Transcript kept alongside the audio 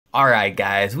Alright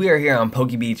guys, we are here on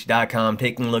PokeBeach.com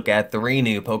taking a look at 3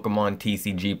 new Pokemon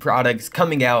TCG products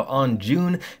coming out on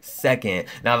June 2nd.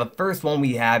 Now the first one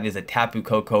we have is a Tapu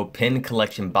KoKo pin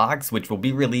collection box, which will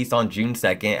be released on June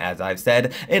 2nd, as I've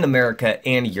said, in America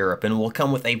and Europe, and will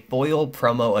come with a foil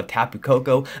promo of Tapu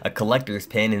KoKo, a collector's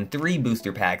pin, and 3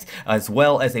 booster packs, as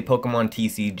well as a Pokemon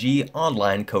TCG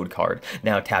online code card.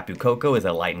 Now Tapu KoKo is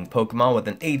a lightning Pokemon with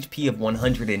an HP of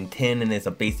 110 and is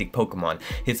a basic Pokemon.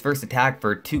 His first attack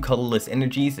for 2 colorless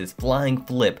energies is Flying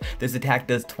Flip. This attack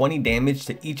does 20 damage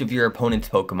to each of your opponent's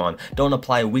Pokemon. Don't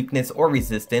apply weakness or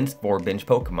resistance for bench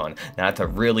Pokemon. Now that's a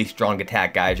really strong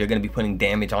attack, guys. You're going to be putting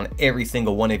damage on every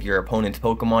single one of your opponent's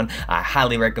Pokemon. I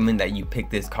highly recommend that you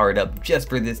pick this card up just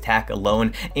for this attack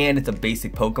alone, and it's a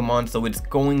basic Pokemon, so it's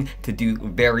going to do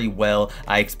very well.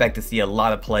 I expect to see a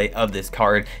lot of play of this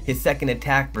card. His second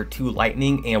attack for 2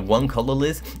 lightning and 1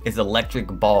 colorless is Electric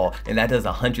Ball, and that does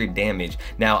 100 damage.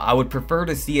 Now I would prefer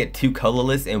to see it 2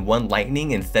 colorless and 1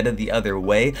 lightning instead of the other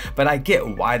way, but I get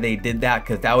why they did that,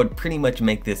 because that would pretty much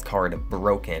make this card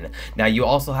broken. Now you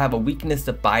also have a weakness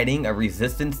to fighting, a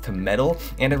resistance to metal,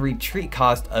 and a retreat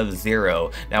cost of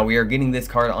 0. Now we are getting this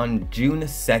card on June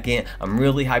 2nd. I'm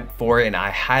really hyped for it, and I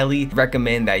highly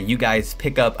recommend that you guys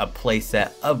pick up a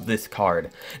playset of this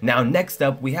card. Now next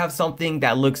up, we have something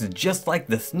that looks just like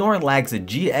the Snorlax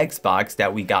GX box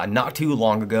that we got not too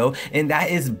long ago, and that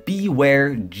is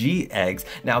Bewear GX.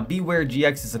 Now Bewear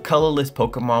GX is a colorless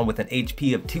Pokemon with an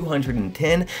HP of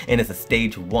 210 and is a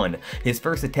stage 1. His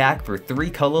first attack for 3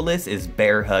 colorless is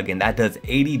Bear Hug, and that does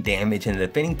 80 damage, and the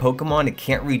defending Pokemon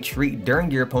can't retreat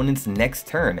during your opponent's next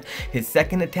turn. His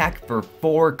second attack for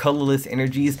 4 colorless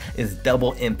energies is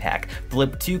Double Impact.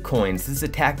 Flip 2 coins. This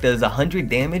attack does 100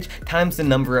 damage times the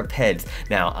number of heads.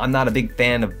 Now I'm not a big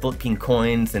fan of flipping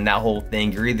coins and that whole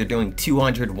thing. You're either doing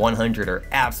 200, 100, or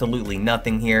absolutely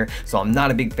nothing here, so I'm not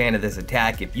a big fan of this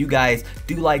attack. If you guys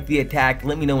do like the attack,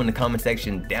 let me know in the comment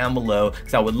section down below,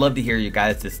 because I would love to hear you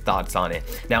guys' thoughts on it.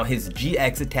 Now his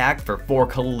GX attack for 4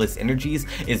 colorless energies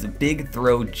is Big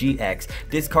Throw GX.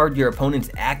 Discard your opponent's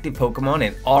active Pokemon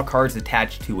and all cards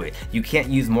attached to it. You can't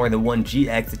use more than 1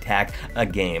 GX attack a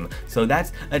game, so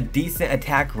that's a decent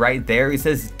attack right there. It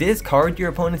says discard your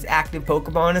opponent's active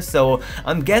Pokemon, so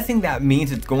I'm guessing that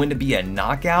means it's going to be a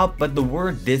knockout, but the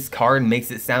word discard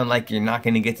makes it sound like you're not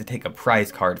going to get to take a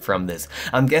prize card from this.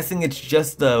 I'm guessing it's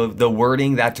just the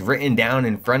wording that's written down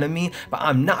in front of me, but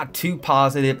I'm not too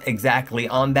positive exactly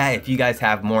on that. If you guys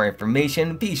have more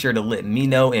information, be sure to let me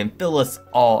know and fill us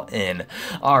all in.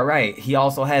 Alright, he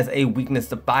also has a weakness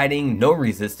to fighting, no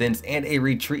resistance, and a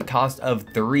retreat cost of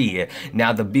 3.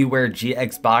 Now the Bewear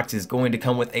GX box is going to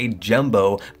come with a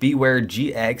jumbo Bewear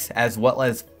GX as well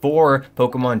as 4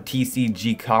 Pokemon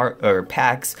TCG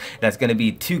packs. That's going to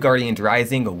be 2 Guardians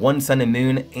Rising, 1 Sun and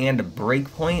Moon, and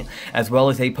Breakpoint, as well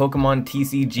as a Pokemon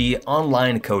TCG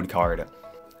online code card.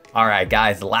 Alright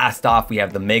guys, last off we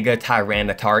have the Mega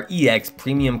Tyranitar EX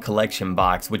Premium Collection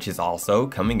box, which is also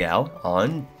coming out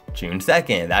on June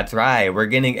 2nd. That's right, we're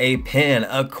getting a pin,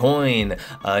 a coin,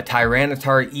 a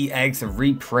Tyranitar EX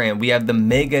reprint. We have the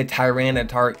Mega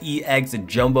Tyranitar EX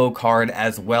Jumbo card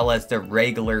as well as the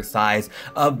regular size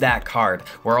of that card.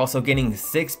 We're also getting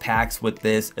 6 packs with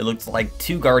this. It looks like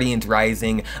 2 Guardians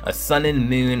Rising, a Sun and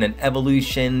Moon, an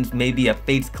Evolutions, maybe a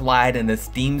Fates Collide, and a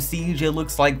Steam Siege it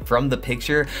looks like from the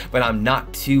picture, but I'm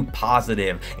not too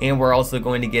positive. And we're also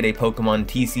going to get a Pokemon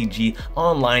TCG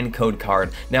online code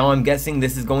card. Now I'm guessing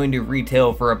this is going to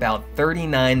retail for about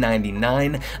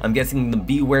 $39.99. I'm guessing the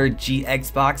Bewear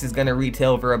GX box is going to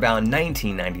retail for about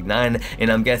 $19.99,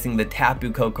 and I'm guessing the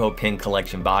Tapu KoKo pin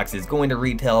collection box is going to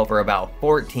retail for about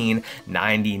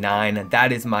 $14.99.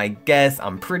 That is my guess.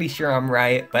 I'm pretty sure I'm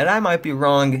right, but I might be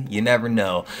wrong. You never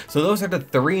know. So those are the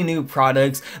 3 new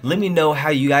products. Let me know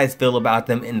how you guys feel about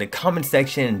them in the comment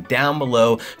section down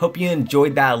below. Hope you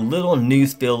enjoyed that little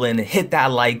news fill in. Hit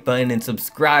that like button and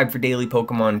subscribe for daily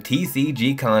Pokemon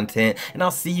TCG content, and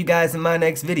I'll see you guys in my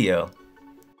next video.